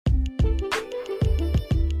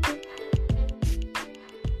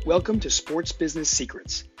Welcome to Sports Business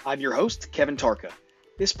Secrets. I'm your host, Kevin Tarka.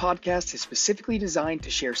 This podcast is specifically designed to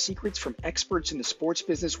share secrets from experts in the sports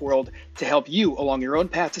business world to help you along your own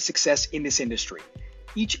path to success in this industry.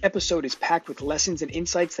 Each episode is packed with lessons and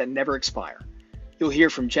insights that never expire. You'll hear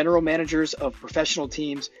from general managers of professional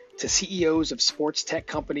teams to CEOs of sports tech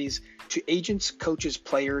companies to agents, coaches,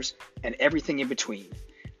 players, and everything in between.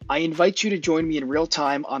 I invite you to join me in real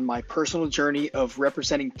time on my personal journey of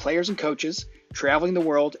representing players and coaches, traveling the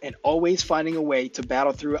world, and always finding a way to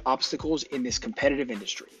battle through obstacles in this competitive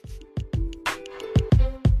industry.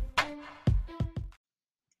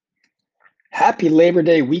 Happy Labor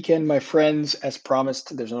Day weekend, my friends. As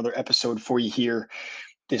promised, there's another episode for you here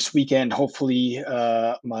this weekend. Hopefully,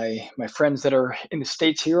 my friends that are in the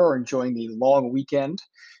States here are enjoying the long weekend.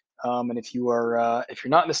 And if you're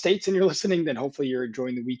not in the States and you're listening, then hopefully you're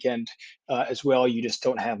enjoying the weekend as well. You just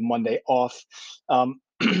don't have Monday off. Um,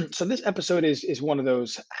 so this episode is one of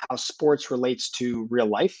those how sports relates to real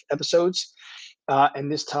life episodes.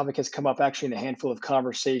 And this topic has come up actually in a handful of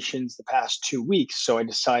conversations the past 2 weeks. So I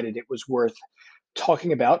decided it was worth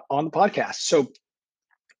talking about on the podcast. So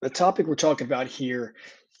the topic we're talking about here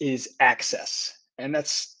is access, and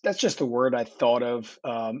that's just a word I thought of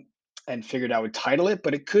and figured I would title it,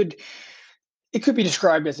 but it could be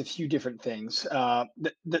described as a few different things.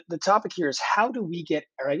 The topic here is how do we get,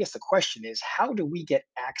 or I guess the question is, how do we get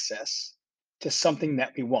access to something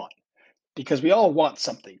that we want? Because we all want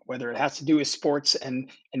something, whether it has to do with sports and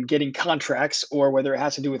getting contracts, or whether it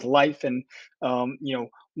has to do with life and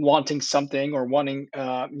wanting something, or wanting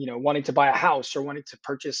to buy a house, or wanting to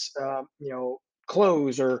purchase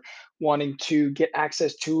clothes, or wanting to get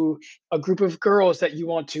access to a group of girls that you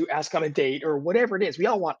want to ask on a date, or whatever it is. We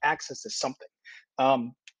all want access to something.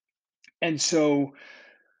 Um, and so,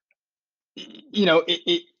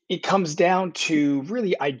 it comes down to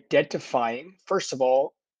really identifying, first of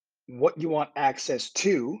all, what you want access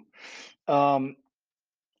to, um,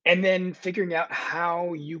 and then figuring out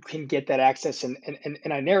how you can get that access. And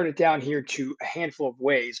I narrowed it down here to a handful of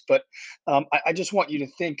ways, but I just want you to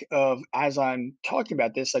think of, as I'm talking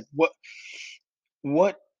about this, like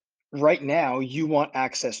what right now you want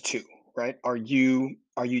access to, right? Are you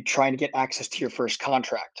trying to get access to your first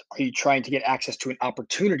contract? Are you trying to get access to an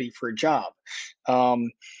opportunity for a job? Um,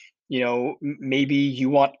 maybe you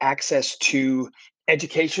want access to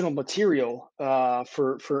educational material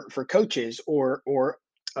for coaches, or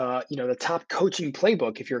the top coaching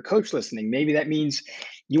playbook. If you're a coach listening, maybe that means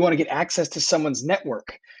you want to get access to someone's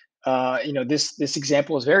network. This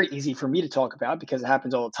example is very easy for me to talk about because it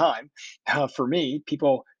happens all the time. For me,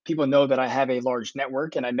 people know that I have a large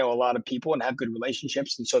network and I know a lot of people and have good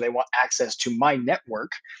relationships, and so they want access to my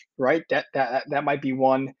network, right? That might be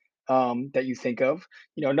one that you think of.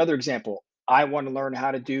 Another example, I want to learn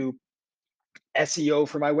how to do SEO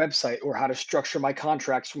for my website, or how to structure my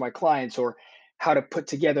contracts for my clients, or how to put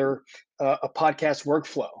together a podcast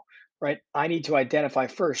workflow, right? I need to identify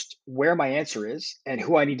first where my answer is and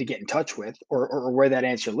who I need to get in touch with, or where that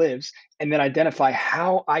answer lives, and then identify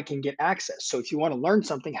how I can get access. So if you want to learn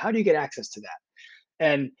something, how do you get access to that?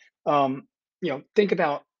 And think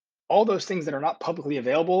about all those things that are not publicly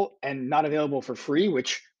available and not available for free,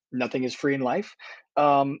 which nothing is free in life.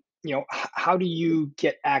 How do you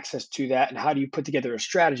get access to that, and how do you put together a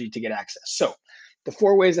strategy to get access? So the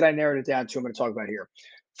four ways that I narrowed it down to, I'm going to talk about here.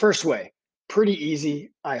 First way, pretty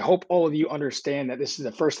easy. I hope all of you understand that this is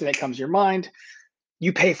the first thing that comes to your mind.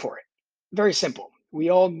 You pay for it. Very simple.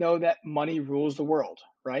 We all know that money rules the world,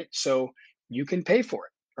 right? So you can pay for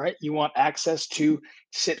it, right? You want access to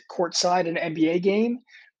sit courtside in an NBA game?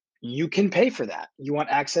 You can pay for that. You want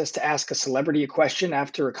access to ask a celebrity a question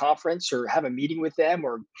after a conference, or have a meeting with them,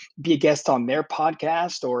 or be a guest on their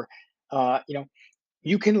podcast, or uh, you know,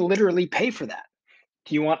 you can literally pay for that.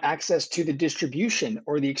 Do you want access to the distribution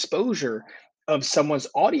or the exposure of someone's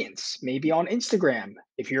audience, maybe on Instagram?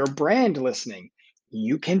 If you're a brand listening,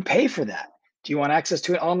 you can pay for that. Do you want access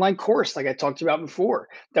to an online course like I talked about before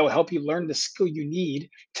that will help you learn the skill you need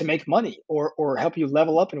to make money, or help you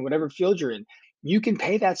level up in whatever field you're in? You can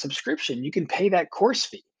pay that subscription. You can pay that course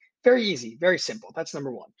fee. Very easy, very simple. That's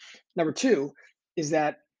number one. Number two is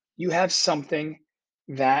that you have something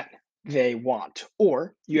that they want,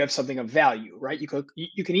 or you have something of value, right? You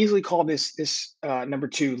can easily call this number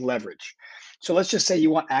two, leverage. So let's just say you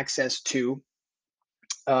want access to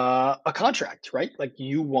a contract, right? Like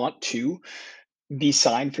you want to be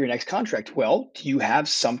signed for your next contract. Well, do you have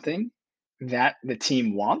something that the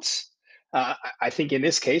team wants? I think in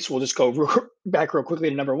this case, we'll just go back real quickly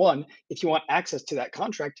to number one. If you want access to that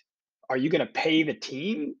contract, are you going to pay the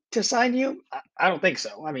team to sign you? I don't think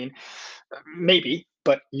so. I mean, maybe,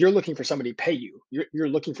 but you're looking for somebody to pay you. You're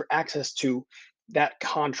looking for access to that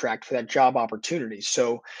contract for that job opportunity.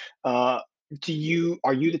 So, uh,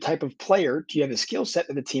 are you the type of player? Do you have the skill set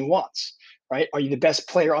that the team wants? Right? Are you the best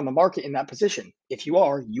player on the market in that position? If you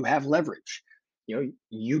are, you have leverage.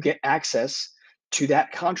 You get access to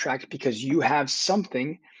that contract because you have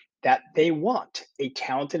something that they want, a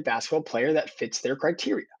talented basketball player that fits their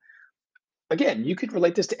criteria. Again, you could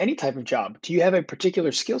relate this to any type of job. Do you have a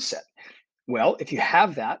particular skill set? Well, if you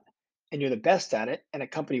have that and you're the best at it and a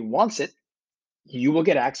company wants it, you will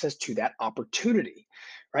get access to that opportunity,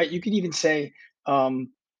 right? Um,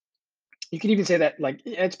 you can even say that like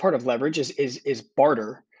it's part of leverage is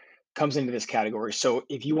barter comes into this category. So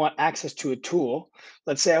if you want access to a tool,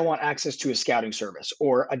 let's say I want access to a scouting service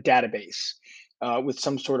or a database with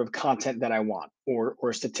some sort of content that I want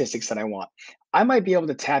or statistics that I want, I might be able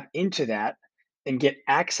to tap into that and get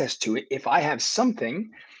access to it if I have something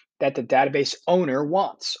that the database owner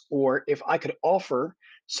wants, or if I could offer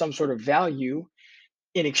some sort of value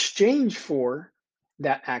in exchange for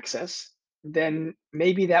that access, then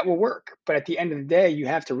maybe that will work. But at the end of the day, you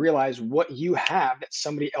have to realize what you have that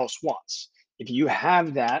somebody else wants. If you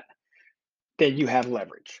have that, then you have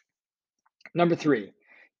leverage. Number three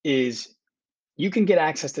is you can get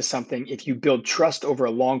access to something if you build trust over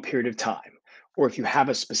a long period of time, or if you have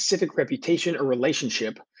a specific reputation or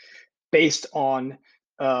relationship based on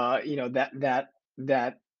that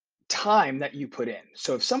time that you put in.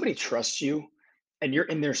 So if somebody trusts you and you're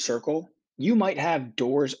in their circle, you might have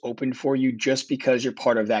doors open for you just because you're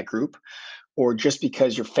part of that group, or just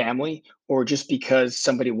because you're family, or just because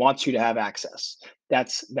somebody wants you to have access.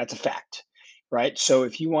 That's a fact, right? So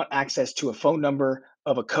if you want access to a phone number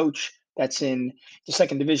of a coach that's in the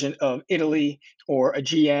second division of Italy, or a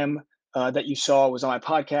GM that you saw was on my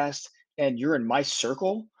podcast, and you're in my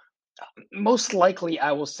circle, most likely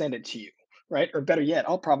I will send it to you, right? Or better yet,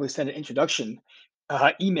 I'll probably send an introduction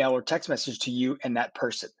email or text message to you and that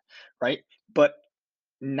person, right? But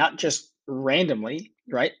not just randomly,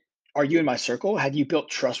 right? Are you in my circle? Have you built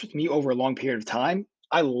trust with me over a long period of time?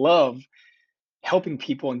 I love helping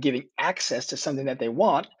people and giving access to something that they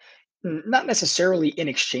want, not necessarily in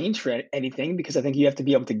exchange for anything, because I think you have to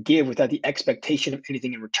be able to give without the expectation of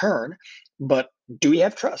anything in return. But do we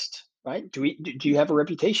have trust, right? Do you have a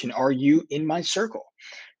reputation? Are you in my circle,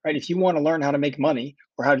 right? If you want to learn how to make money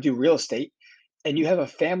or how to do real estate, and you have a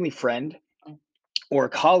family friend or a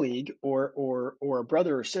colleague or a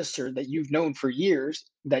brother or sister that you've known for years,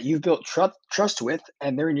 that you've built trust with,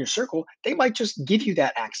 and they're in your circle, they might just give you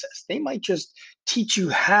that access. They might just teach you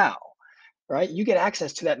how, right? You get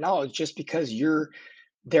access to that knowledge just because you're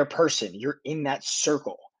their person, you're in that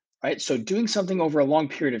circle, right? So doing something over a long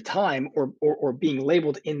period of time, or being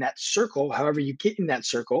labeled in that circle, however you get in that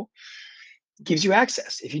circle, gives you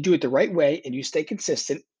access. If you do it the right way and you stay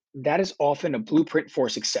consistent, that is often a blueprint for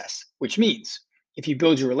success, which means if you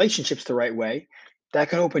build your relationships the right way, that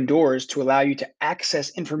can open doors to allow you to access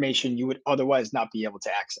information you would otherwise not be able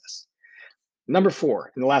to access. Number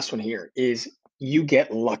four, and the last one here, is you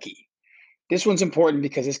get lucky. This one's important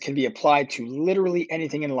because this can be applied to literally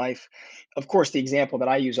anything in life. Of course, the example that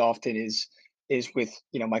I use often is with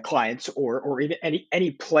my clients, or even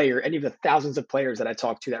any player, any of the thousands of players that I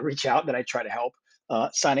talk to that reach out that I try to help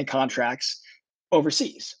signing contracts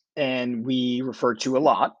overseas. And we refer to a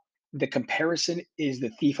lot the comparison is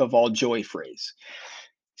the thief of all joy phrase.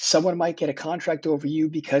 Someone might get a contract over you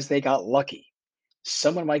because they got lucky.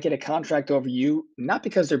 Someone might get a contract over you not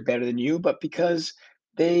because they're better than you, but because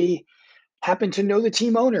they happen to know the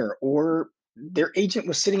team owner, or their agent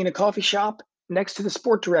was sitting in a coffee shop next to the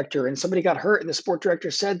sport director and somebody got hurt and the sport director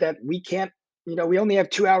said that we can't, we only have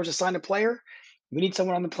 2 hours to sign a player. We need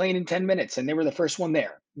someone on the plane in 10 minutes. And they were the first one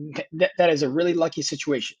there. That is a really lucky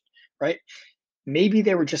situation, right? Maybe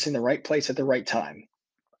they were just in the right place at the right time.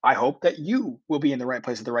 I hope that you will be in the right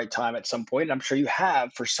place at the right time at some point. And I'm sure you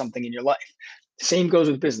have for something in your life. Same goes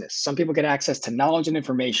with business. Some people get access to knowledge and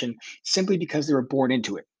information simply because they were born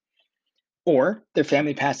into it, or their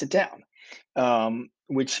family passed it down,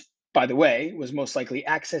 which, by the way, was most likely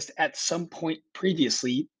accessed at some point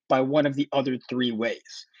previously by one of the other three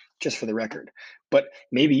ways, just for the record. But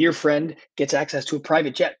maybe your friend gets access to a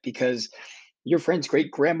private jet because your friend's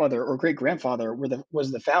great grandmother or great grandfather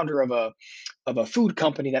was the founder of a food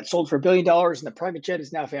company that sold for $1 billion, and the private jet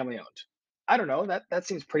is now family owned. I don't know. That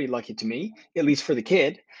seems pretty lucky to me, at least for the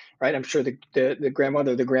kid, right? I'm sure the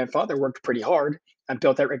grandmother, the grandfather worked pretty hard and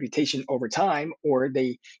built that reputation over time, or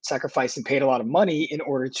they sacrificed and paid a lot of money in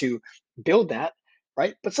order to build that,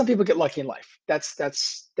 right? But some people get lucky in life. That's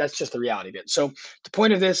just the reality of it. So the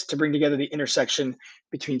point of this, to bring together the intersection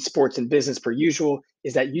between sports and business per usual,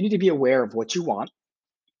 is that you need to be aware of what you want.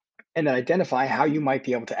 and then identify how you might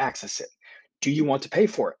be able to access it. Do you want to pay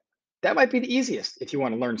for it? That might be the easiest if you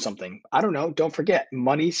want to learn something. I don't know. Don't forget,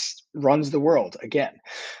 money runs the world. Again,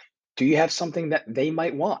 do you have something that they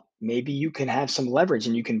might want? Maybe you can have some leverage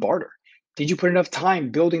and you can barter. Did you put enough time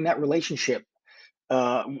building that relationship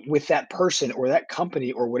with that person or that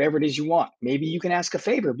company or whatever it is you want? Maybe you can ask a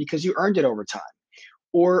favor because you earned it over time.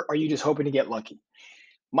 Or are you just hoping to get lucky?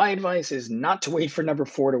 My advice is not to wait for number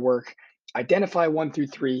four to work. Identify one through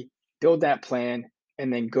three, build that plan,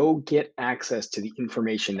 and then go get access to the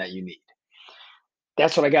information that you need.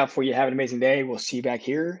 That's what I got for you. Have an amazing day. We'll see you back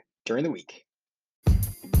here during the week.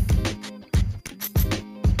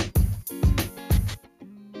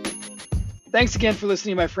 Thanks again for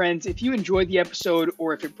listening, my friends. If you enjoyed the episode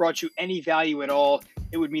or if it brought you any value at all,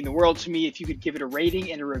 it would mean the world to me if you could give it a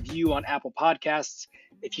rating and a review on Apple Podcasts.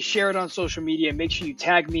 If you share it on social media, make sure you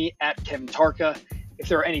tag me at Kevin Tarka. If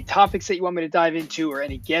there are any topics that you want me to dive into or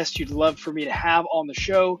any guests you'd love for me to have on the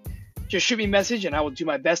show, just shoot me a message and I will do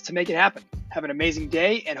my best to make it happen. Have an amazing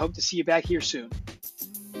day and hope to see you back here soon.